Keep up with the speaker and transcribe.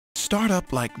start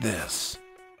up like this,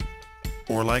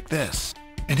 or like this,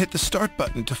 and hit the start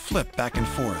button to flip back and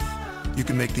forth. You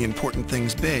can make the important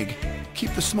things big,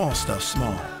 keep the small stuff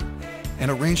small,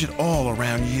 and arrange it all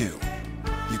around you.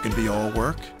 You can be all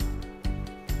work,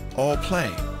 all play,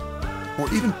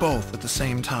 or even both at the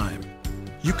same time.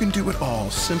 You can do it all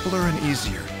simpler and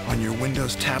easier on your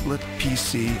Windows tablet,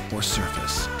 PC, or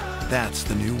Surface. That's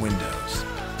the new Windows.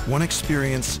 One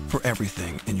experience for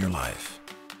everything in your life.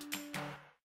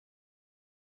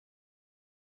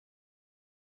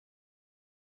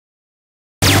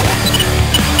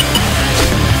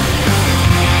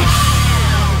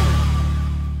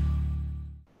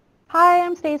 Hi,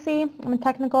 I'm Stacy. I'm a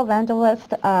technical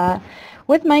evangelist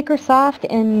with Microsoft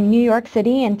in New York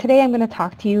City, and today I'm going to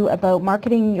talk to you about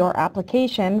marketing your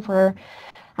application for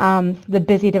the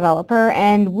busy developer,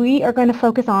 and we are going to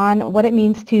focus on what it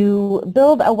means to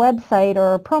build a website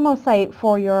or a promo site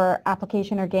for your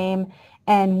application or game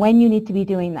and when you need to be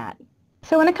doing that.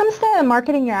 So when it comes to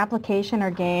marketing your application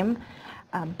or game,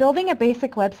 building a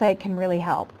basic website can really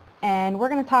help. And we're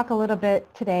going to talk a little bit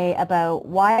today about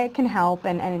why it can help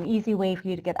and an easy way for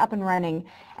you to get up and running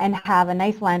and have a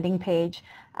nice landing page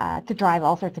to drive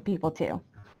all sorts of people to.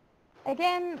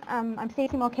 Again, I'm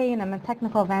Stacy Mulcahy and I'm a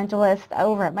technical evangelist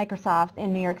over at Microsoft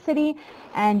in New York City,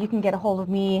 and you can get a hold of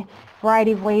me a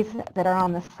variety of ways that are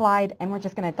on the slide, and we're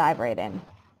just going to dive right in.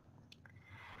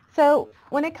 So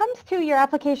when it comes to your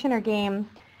application or game,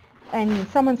 and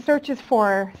someone searches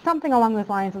for something along those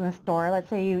lines in the store, let's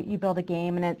say you build a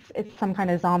game and it's some kind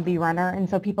of zombie runner, and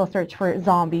so people search for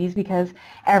zombies because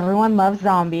everyone loves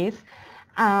zombies.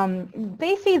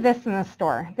 They see this in the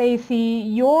store. They see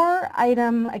your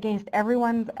item against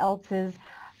everyone else's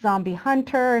zombie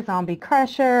hunter, zombie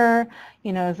crusher,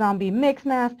 zombie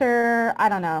mixmaster, I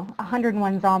don't know,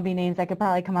 101 zombie names I could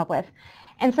probably come up with.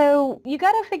 And so you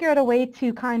got to figure out a way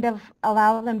to kind of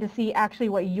allow them to see actually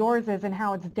what yours is and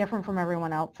how it's different from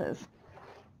everyone else's.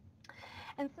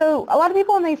 And so a lot of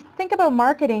people, when they think about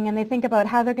marketing and they think about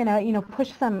how they're going to,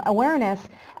 push some awareness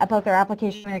about their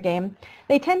application or game,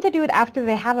 they tend to do it after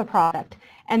they have a product,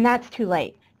 and that's too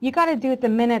late. You got to do it the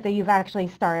minute that you've actually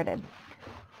started.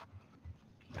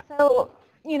 So,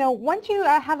 once you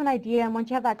have an idea and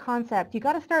once you have that concept, you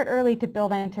got to start early to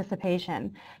build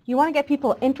anticipation. You want to get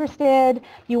people interested.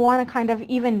 You want to kind of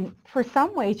even, for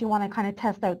some ways, you want to kind of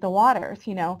test out the waters,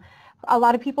 A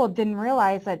lot of people didn't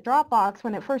realize that Dropbox,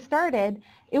 when it first started,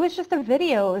 it was just a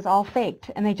video. It was all faked,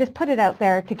 and they just put it out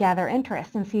there to gather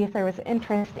interest and see if there was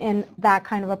interest in that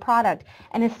kind of a product.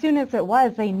 And as soon as it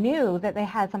was, they knew that they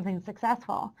had something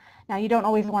successful. Now, you don't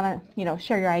always want to,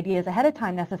 share your ideas ahead of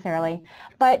time necessarily,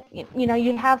 but,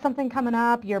 you have something coming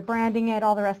up, you're branding it,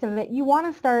 all the rest of it. You want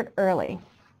to start early.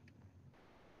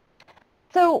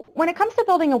 So when it comes to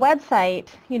building a website,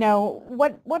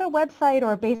 what a website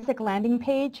or a basic landing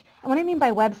page, and what I mean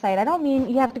by website, I don't mean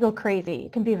you have to go crazy.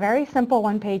 It can be a very simple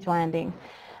one-page landing.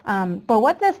 But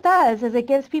what this does is it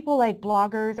gives people like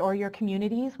bloggers or your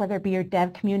communities, whether it be your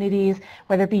dev communities,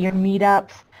 whether it be your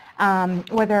meetups,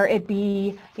 whether it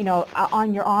be,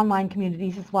 on your online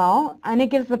communities as well. And it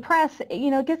gives the press,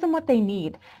 it gives them what they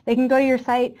need. They can go to your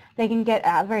site, they can get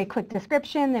a very quick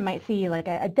description, they might see like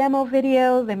a demo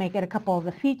video, they might get a couple of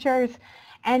the features,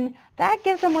 and that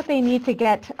gives them what they need to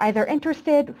get either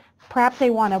interested, perhaps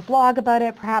they want to blog about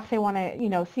it, perhaps they want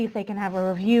to, see if they can have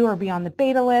a review or be on the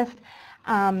beta list.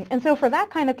 And so for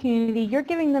that kind of community, you're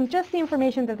giving them just the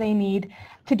information that they need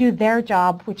to do their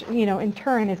job, which, in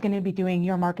turn is going to be doing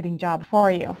your marketing job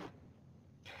for you.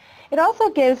 It also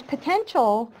gives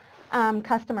potential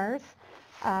customers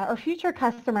or future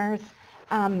customers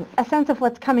a sense of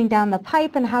what's coming down the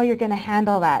pipe and how you're going to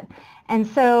handle that. And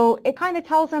so it kind of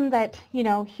tells them that,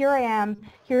 here I am,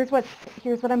 here's what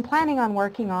I'm planning on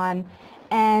working on,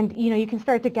 and, you can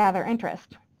start to gather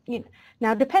interest.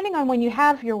 Now, depending on when you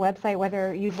have your website,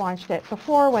 whether you've launched it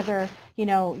before, whether,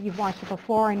 you've launched it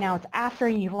before and now it's after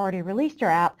and you've already released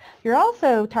your app, you're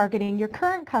also targeting your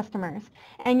current customers.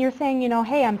 And you're saying,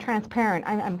 hey, I'm transparent.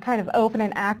 I'm kind of open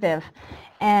and active.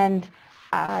 And,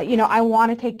 I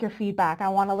want to take your feedback. I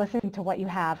want to listen to what you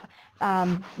have.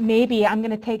 Maybe I'm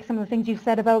going to take some of the things you've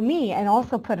said about me and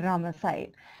also put it on the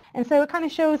site. And so it kind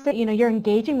of shows that, you're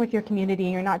engaging with your community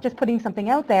and you're not just putting something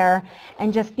out there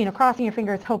and just, crossing your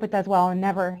fingers, hope it does well and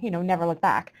never, never look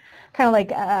back. Kind of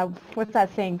like, what's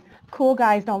that saying? Cool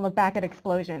guys don't look back at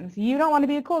explosions. You don't want to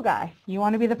be a cool guy. You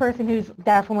want to be the person who's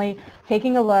definitely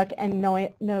taking a look and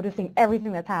noticing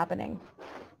everything that's happening.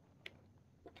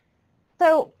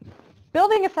 So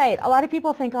building a site, a lot of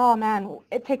people think, oh man,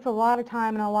 it takes a lot of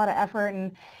time and a lot of effort,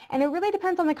 and it really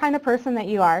depends on the kind of person that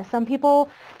you are. Some people,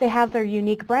 they have their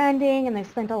unique branding and they've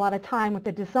spent a lot of time with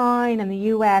the design and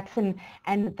the UX,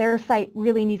 and their site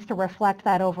really needs to reflect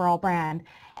that overall brand,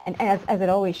 and as it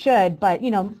always should. But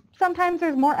sometimes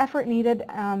there's more effort needed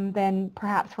than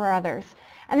perhaps for others.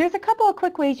 And there's a couple of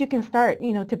quick ways you can start,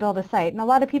 to build a site, and a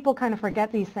lot of people kind of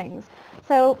forget these things.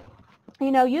 So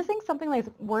using something like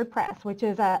WordPress, which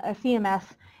is a CMS,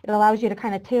 it allows you to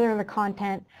kind of tailor the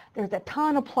content. There's a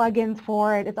ton of plugins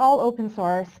for it. It's all open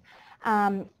source.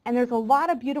 And there's a lot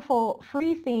of beautiful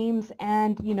free themes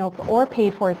and, or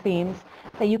paid for themes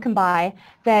that you can buy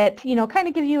that, kind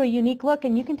of give you a unique look,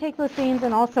 and you can take those themes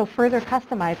and also further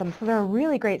customize them. So they're a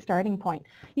really great starting point.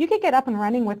 You could get up and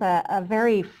running with a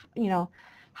very,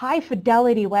 high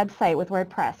fidelity website with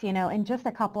WordPress, in just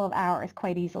a couple of hours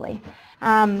quite easily.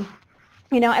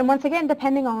 And once again,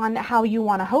 depending on how you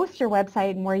want to host your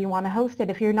website and where you want to host it,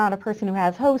 if you're not a person who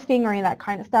has hosting or any of that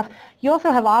kind of stuff, you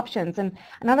also have options. And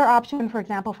another option, for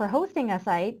example, for hosting a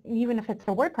site, even if it's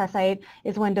a WordPress site,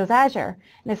 is Windows Azure.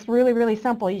 And it's really, really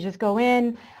simple. You just go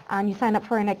in, you sign up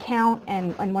for an account,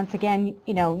 and once again,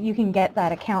 you can get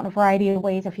that account in a variety of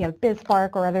ways if you have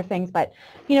BizSpark or other things. But,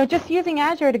 just using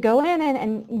Azure to go in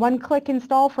and one-click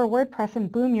install for WordPress,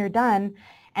 and boom, you're done.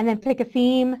 And then pick a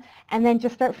theme, and then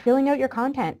just start filling out your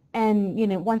content. And,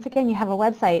 once again, you have a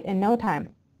website in no time.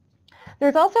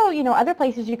 There's also, other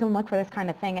places you can look for this kind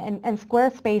of thing, and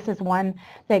Squarespace is one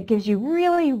that gives you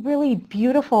really, really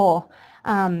beautiful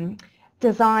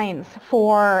designs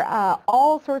for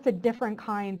all sorts of different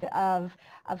kinds of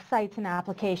sites and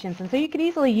applications. And so you could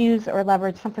easily use or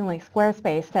leverage something like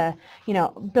Squarespace to,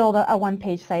 build a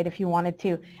one-page site if you wanted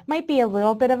to. It might be a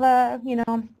little bit of a,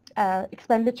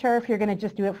 expenditure if you're going to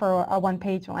just do it for a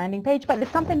one-page landing page, but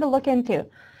it's something to look into.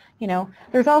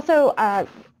 There's also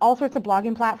all sorts of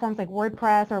blogging platforms like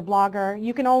WordPress or Blogger.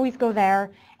 You can always go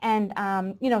there and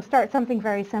start something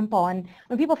very simple. And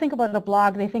when people think about a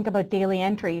blog, they think about daily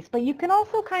entries, but you can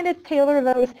also kind of tailor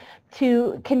those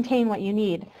to contain what you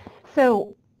need.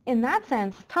 So in that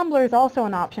sense, Tumblr is also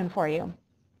an option for you.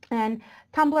 And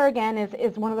Tumblr, again,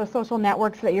 is one of those social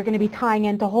networks that you're going to be tying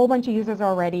into a whole bunch of users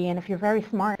already. And if you're very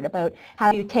smart about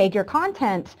how you tag your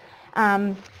content,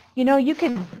 you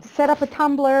can set up a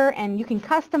Tumblr and you can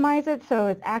customize it so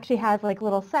it actually has like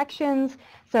little sections.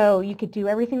 So you could do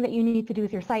everything that you need to do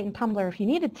with your site in Tumblr if you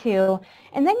needed to.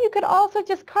 And then you could also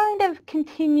just kind of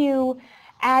continue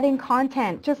adding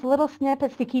content, just little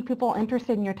snippets to keep people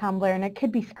interested in your Tumblr, and it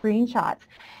could be screenshots.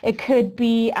 It could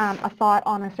be a thought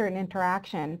on a certain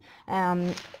interaction.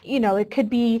 It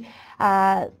could be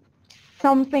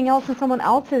something else in someone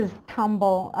else's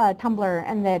Tumblr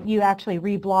and that you actually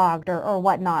reblogged or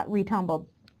whatnot, retumbled.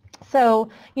 So,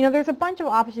 there's a bunch of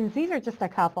options. These are just a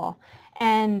couple.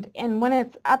 And when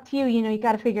it's up to you, you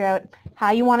got to figure out how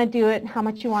you want to do it, how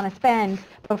much you want to spend.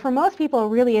 But for most people, it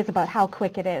really is about how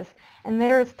quick it is. And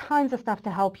there's tons of stuff to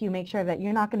help you make sure that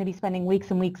you're not going to be spending weeks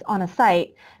and weeks on a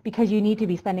site, because you need to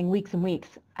be spending weeks and weeks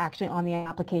actually on the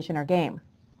application or game.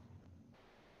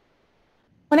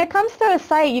 When it comes to a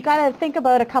site, you got to think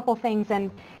about a couple things,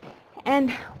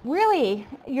 and really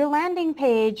your landing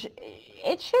page,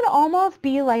 it should almost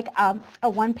be like a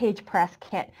one-page press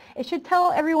kit. It should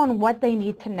tell everyone what they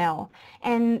need to know.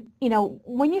 And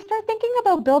when you start thinking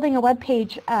about building a web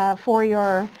page for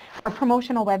your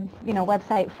promotional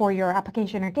website for your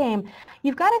application or game,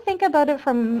 you've got to think about it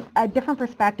from a different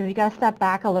perspective. You got to step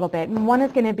back a little bit. And one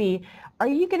is going to be, are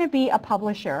you going to be a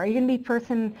publisher? Are you going to be a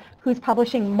person who's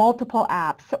publishing multiple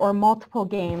apps or multiple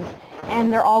games,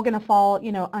 and they're all going to fall,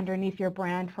 underneath your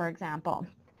brand, for example?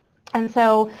 And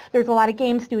so there's a lot of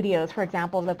game studios, for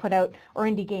example, that put out, or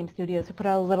indie game studios, that put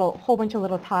out a whole bunch of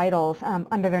little titles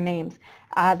under their names.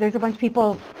 There's a bunch of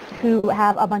people who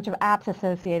have a bunch of apps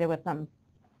associated with them.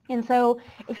 And so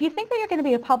if you think that you're going to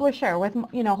be a publisher with,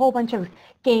 a whole bunch of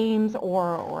games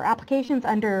or applications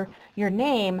under your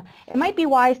name, it might be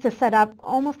wise to set up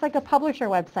almost like a publisher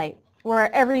website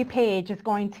where every page is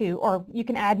going to, or you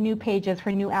can add new pages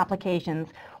for new applications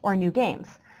or new games.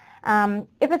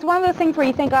 If it's one of those things where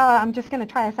you think, oh, I'm just going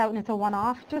to try this out and it's a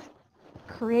one-off, just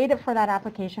create it for that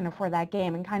application or for that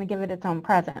game and kind of give it its own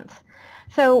presence.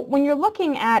 So when you're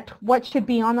looking at what should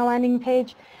be on the landing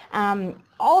page,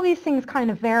 all these things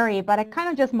kind of vary, but I kind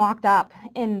of just mocked up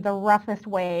in the roughest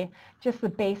way just the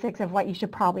basics of what you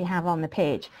should probably have on the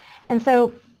page. And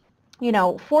so,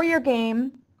 for your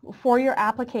game, for your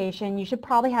application, you should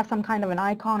probably have some kind of an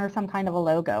icon or some kind of a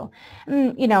logo.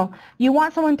 And, you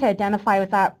want someone to identify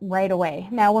with that right away.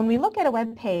 Now, when we look at a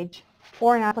web page,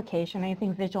 or an application,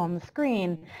 anything visual on the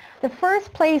screen, the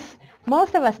first place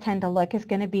most of us tend to look is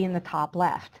going to be in the top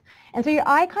left. And so your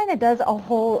eye kind of does a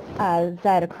whole Z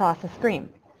across the screen.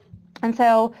 And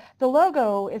so the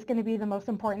logo is going to be the most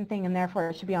important thing, and therefore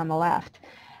it should be on the left.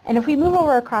 And if we move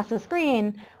over across the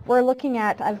screen, we're looking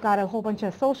at, I've got a whole bunch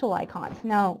of social icons.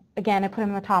 Now, again, I put them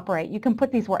in the top right. You can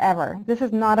put these wherever. This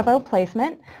is not about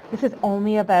placement. This is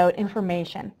only about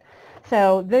information.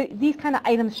 So these kind of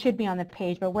items should be on the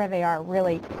page, but where they are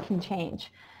really can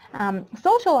change.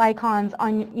 Social icons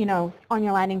on your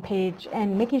landing page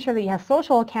and making sure that you have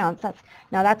social accounts.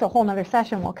 That's a whole other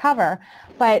session we'll cover.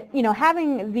 But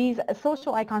having these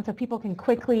social icons so people can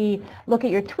quickly look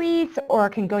at your tweets or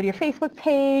can go to your Facebook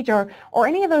page or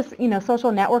any of those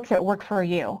social networks that work for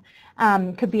you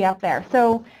could be up there.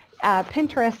 So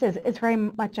Pinterest is very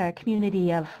much a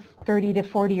community of 30 to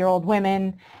 40-year-old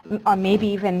women, or maybe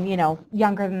even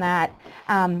younger than that.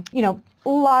 A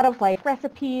lot of like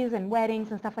recipes and weddings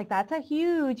and stuff like that. It's a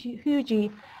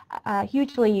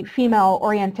hugely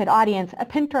female-oriented audience. A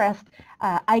Pinterest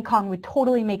icon would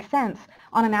totally make sense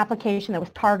on an application that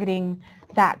was targeting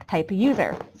that type of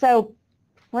user. So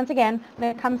once again,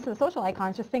 when it comes to the social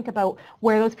icons, just think about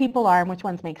where those people are and which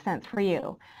ones make sense for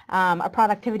you. A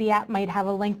productivity app might have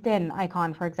a LinkedIn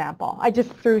icon, for example. I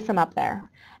just threw some up there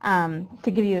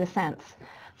to give you a sense.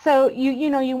 So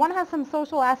you want to have some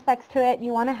social aspects to it.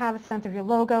 You want to have a sense of your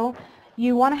logo.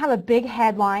 You want to have a big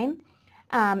headline.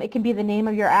 It can be the name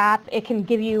of your app. It can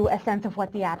give you a sense of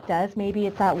what the app does. Maybe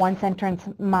it's that one sentence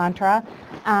mantra,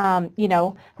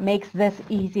 makes this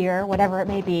easier, whatever it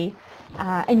may be,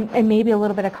 and maybe a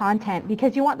little bit of content,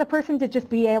 because you want the person to just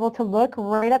be able to look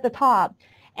right at the top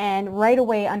and right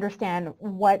away understand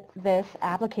what this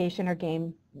application or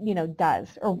game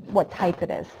does, or what type it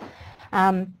is.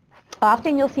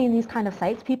 Often you'll see in these kind of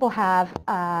sites, people have,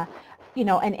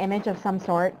 an image of some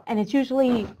sort, and it's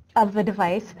usually of the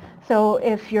device. So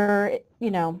if you're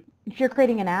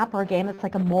creating an app or a game that's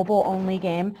like a mobile-only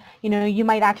game, you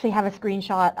might actually have a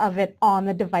screenshot of it on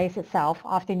the device itself.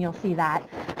 Often you'll see that.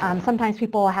 Sometimes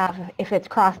people have, if it's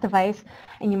cross-device,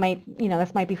 and you might,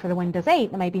 this might be for the Windows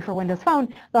 8, it might be for Windows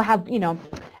Phone, they'll have,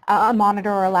 a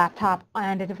monitor or a laptop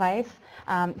and a device.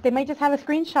 They might just have a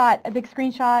screenshot, a big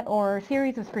screenshot or a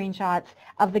series of screenshots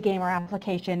of the game or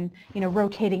application,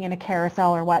 rotating in a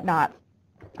carousel or whatnot.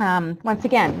 Once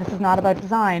again, this is not about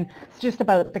design. It's just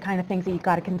about the kind of things that you've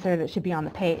got to consider that should be on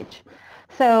the page.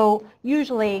 So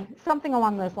usually something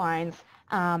along those lines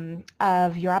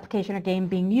of your application or game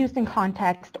being used in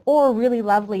context, or really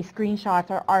lovely screenshots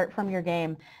or art from your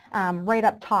game right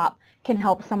up top can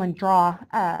help someone draw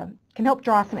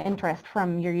some interest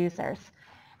from your users.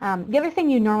 The other thing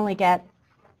you normally get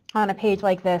on a page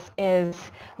like this is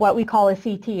what we call a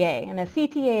CTA, and a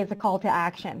CTA is a call to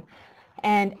action.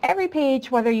 And every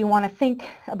page, whether you want to think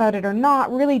about it or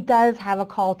not, really does have a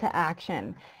call to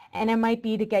action. And it might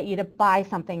be to get you to buy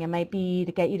something. It might be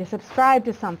to get you to subscribe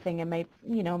to something. It might,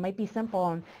 it might be simple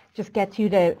and just get you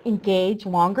to engage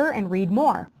longer and read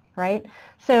more, right?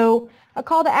 So a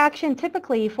call to action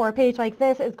typically for a page like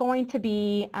this is going to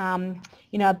be,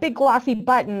 a big glossy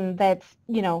button that's,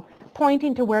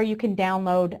 pointing to where you can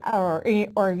download or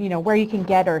where you can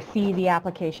get or see the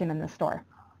application in the store.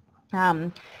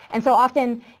 And so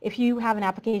often, if you have an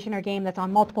application or game that's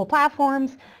on multiple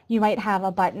platforms, you might have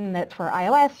a button that's for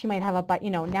iOS. You might have a button,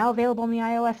 now available in the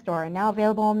iOS store, now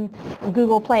available in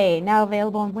Google Play, now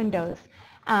available in Windows.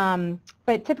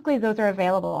 But typically, those are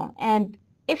available. And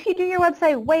if you do your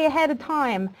website way ahead of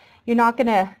time, you're not going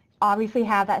to obviously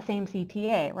have that same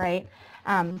CTA, right?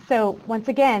 So once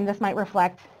again, this might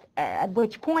reflect at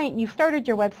which point you started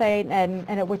your website and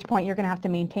at which point you're going to have to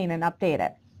maintain and update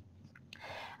it.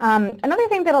 Another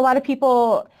thing that a lot of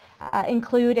people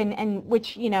include and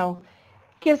which,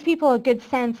 gives people a good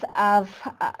sense of,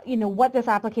 what this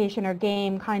application or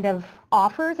game kind of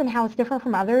offers and how it's different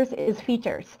from others is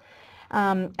features.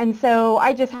 And so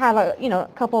I just have a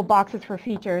couple of boxes for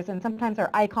features, and sometimes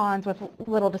they're icons with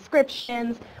little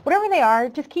descriptions. Whatever they are,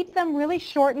 just keep them really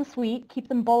short and sweet. Keep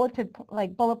them bulleted,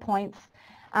 like bullet points.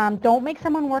 Don't make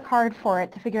someone work hard for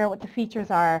it to figure out what the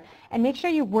features are, and make sure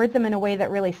you word them in a way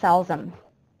that really sells them.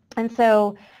 And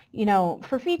so,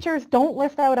 for features, don't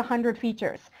list out 100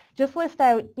 features. Just list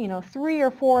out, 3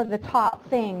 or 4 of the top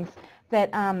things that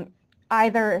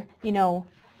either,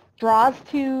 draws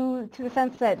to the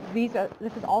sense that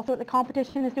this is also what the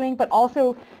competition is doing, but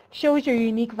also shows your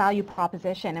unique value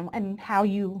proposition and how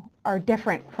you are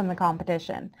different from the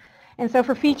competition. And so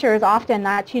for features, often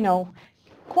that's,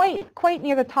 quite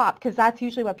near the top, because that's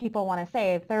usually what people want to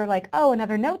say. If they're like, oh,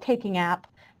 another note-taking app,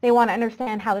 they want to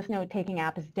understand how this note-taking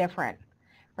app is different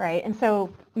right? And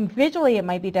so visually it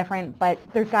might be different, but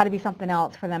there's got to be something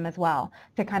else for them as well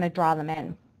to kind of draw them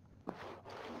in.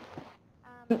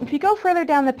 If you go further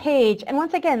down the page, and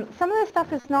once again, some of this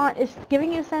stuff is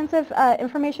giving you a sense of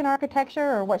information architecture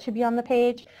or what should be on the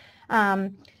page.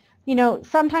 You know,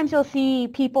 sometimes you'll see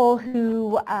people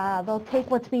who they'll take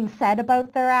what's being said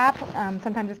about their app.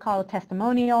 Sometimes it's called a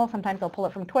testimonial. Sometimes they'll pull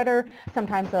it from Twitter.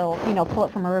 Sometimes they'll, you know, pull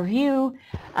it from a review.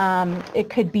 It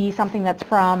could be something that's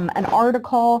from an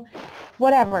article,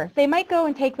 whatever. They might go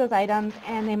and take those items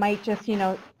and they might just, you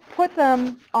know, put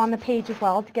them on the page as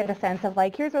well to get a sense of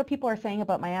like, here's what people are saying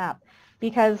about my app.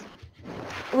 Because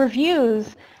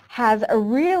reviews has a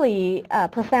really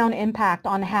profound impact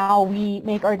on how we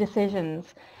make our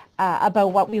decisions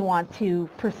about what we want to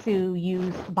pursue,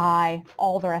 use, buy,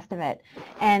 all the rest of it.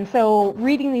 And so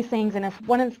reading these things, and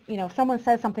if someone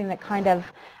says something that kind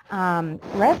of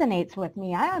resonates with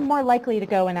me, I'm more likely to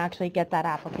go and actually get that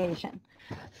application.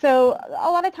 So a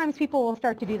lot of times people will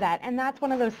start to do that, and that's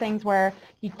one of those things where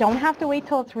you don't have to wait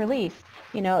till it's released.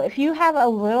 You know, if you have a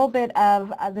little bit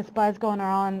of this buzz going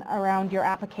on around your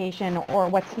application or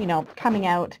what's, you know, coming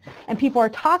out, and people are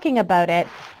talking about it,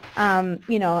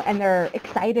 you know, and they're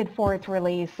excited for its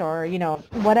release or, you know,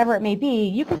 whatever it may be,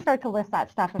 you can start to list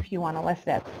that stuff if you want to list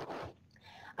it.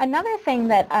 Another thing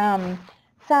that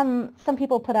some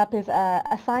people put up is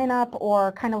a sign up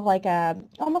or kind of like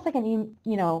almost like an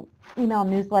email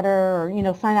newsletter or, you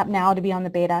know, sign up now to be on the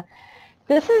beta.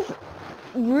 This is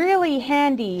really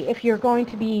handy if you're going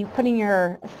to be putting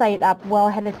your site up well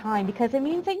ahead of time, because it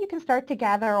means that you can start to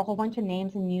gather a whole bunch of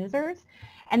names and users,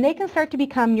 and they can start to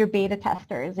become your beta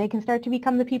testers. They can start to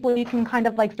become the people you can kind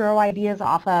of like throw ideas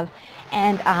off of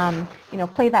and, you know,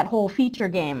 play that whole feature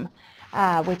game,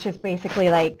 which is basically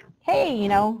like, hey, you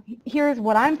know, here's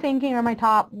what I'm thinking are my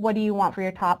top, what do you want for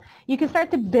your top? You can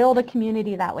start to build a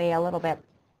community that way a little bit.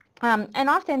 And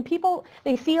often people,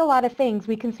 they see a lot of things.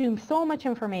 We consume so much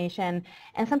information,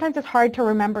 and sometimes it's hard to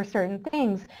remember certain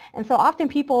things. And so often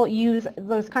people use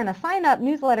those kind of sign-up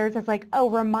newsletters as like, oh,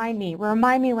 remind me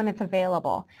when it's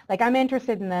available. Like, I'm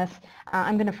interested in this.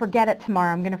 I'm going to forget it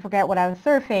tomorrow. I'm going to forget what I was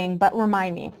surfing, but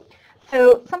remind me.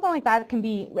 So something like that can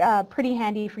be pretty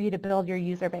handy for you to build your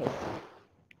user base.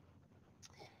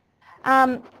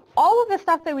 All of the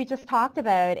stuff that we just talked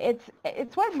about,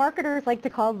 it's what marketers like to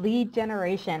call lead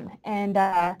generation, and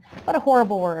what a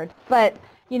horrible word. But,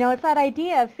 you know, it's that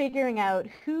idea of figuring out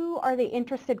who are the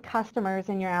interested customers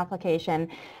in your application,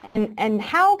 and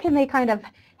how can they kind of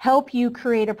help you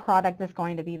create a product that's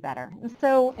going to be better. And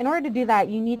so in order to do that,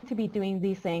 you need to be doing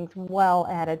these things well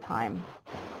ahead of time.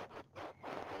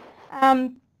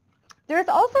 There's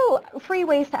also free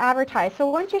ways to advertise. So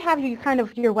once you have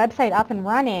your website up and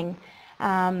running,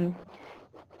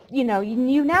 you know,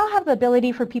 you now have the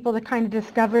ability for people to kind of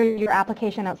discover your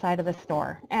application outside of the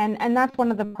store. And that's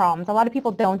one of the problems. A lot of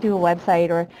people don't do a website,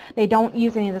 or they don't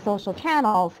use any of the social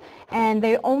channels, and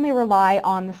they only rely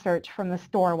on the search from the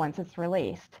store once it's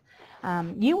released.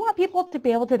 You want people to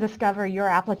be able to discover your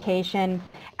application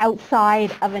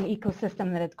outside of an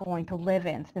ecosystem that it's going to live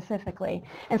in specifically.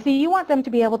 And so you want them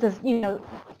to be able to, you know,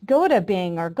 go to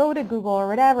Bing or go to Google or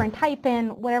whatever and type in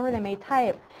whatever they may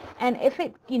type. And if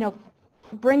it, you know,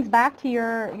 brings back to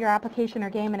your application or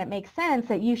game and it makes sense,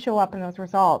 that you show up in those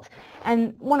results.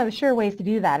 And one of the sure ways to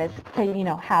do that is to, you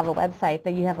know, have a website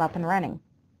that you have up and running.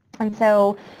 And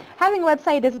so having a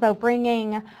website is about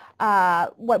bringing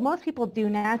what most people do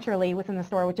naturally within the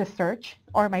store, which is search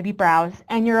or maybe browse,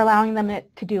 and you're allowing them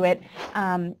to do it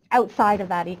outside of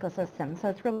that ecosystem. So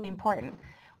it's really important.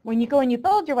 When you go and you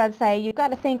build your website, you've got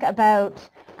to think about,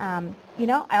 you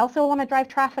know, I also want to drive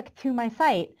traffic to my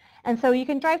site. And so you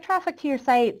can drive traffic to your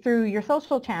site through your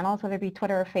social channels, whether it be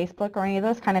Twitter or Facebook or any of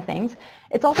those kind of things.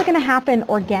 It's also going to happen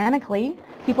organically.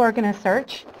 People are going to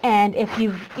search, and if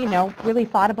you've, you know, really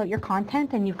thought about your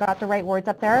content and you've got the right words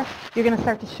up there, you're going to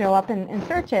start to show up in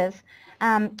searches.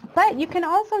 But you can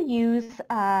also use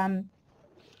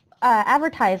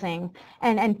advertising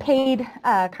and paid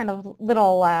kind of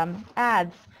little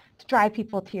ads to drive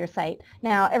people to your site.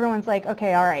 Now everyone's like,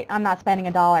 okay, all right, I'm not spending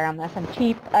 $1 on this. I'm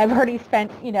cheap. I've already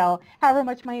spent, you know, however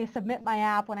much money to submit my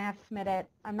app. When I have to submit it,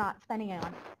 I'm not spending it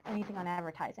on anything on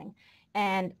advertising.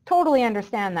 And totally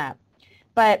understand that.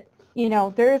 But, you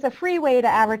know, there is a free way to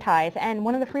advertise, and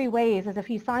one of the free ways is if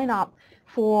you sign up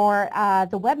for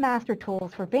the Webmaster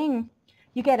Tools for Bing,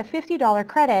 you get a $50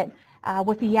 credit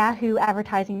with the Yahoo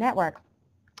Advertising Network.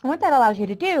 And what that allows you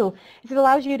to do is it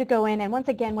allows you to go in, and once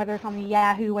again, whether it's on the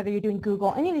Yahoo, whether you're doing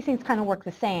Google, any of these things kind of work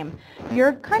the same.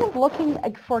 You're kind of looking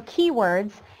for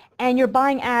keywords, and you're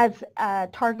buying ads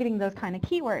targeting those kind of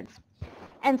keywords.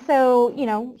 And so,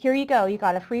 here you go. You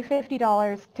got a free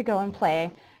 $50 to go and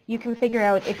play. You can figure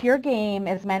out if your game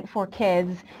is meant for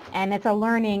kids and it's a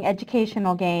learning,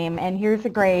 educational game, and here's the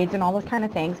grades and all those kind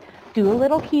of things. Do a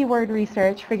little keyword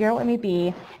research, figure out what it may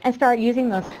be, and start using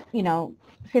those,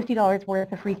 $50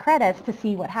 worth of free credits to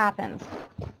see what happens.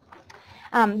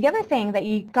 The other thing that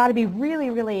you got to be really,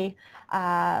 really,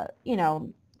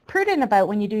 prudent about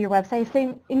when you do your website is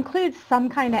to include some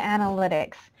kind of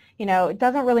analytics. It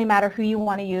doesn't really matter who you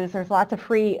want to use. There's lots of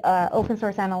free open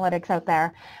source analytics out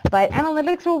there. But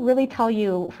analytics will really tell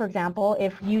you, for example,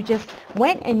 if you just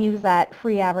went and used that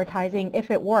free advertising, if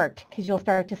it worked, because you'll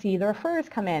start to see the refers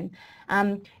come in.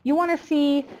 You want to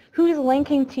see who's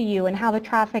linking to you and how the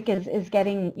traffic is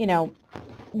getting,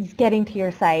 is getting to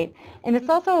your site. And it's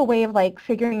also a way of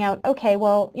figuring out, okay,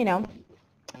 well,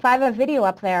 if I have a video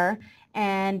up there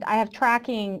and I have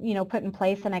tracking, put in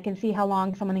place and I can see how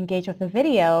long someone engaged with the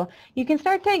video, you can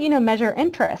start to, measure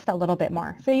interest a little bit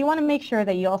more. So you want to make sure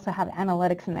that you also have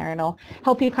analytics in there. It'll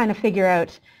help you kind of figure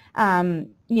out,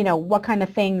 what kind of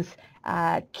things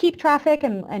keep traffic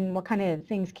and what kind of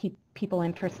things keep people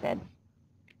interested.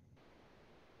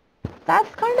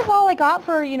 That's kind of all I got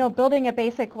for, building a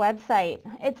basic website.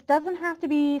 It doesn't have to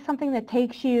be something that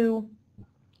takes you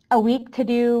a week to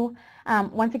do.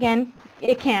 Once again,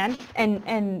 it can,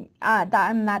 and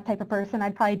I'm that type of person.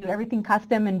 I'd probably do everything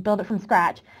custom and build it from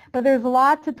scratch. But there's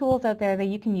lots of tools out there that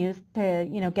you can use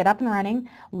to, get up and running.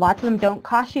 Lots of them don't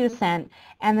cost you a cent.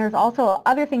 And there's also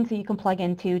other things that you can plug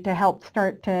into to help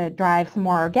start to drive some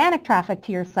more organic traffic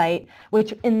to your site,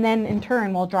 which then in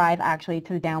turn will drive actually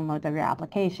to the downloads of your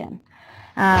application.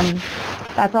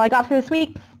 That's all I got for this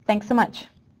week. Thanks so much.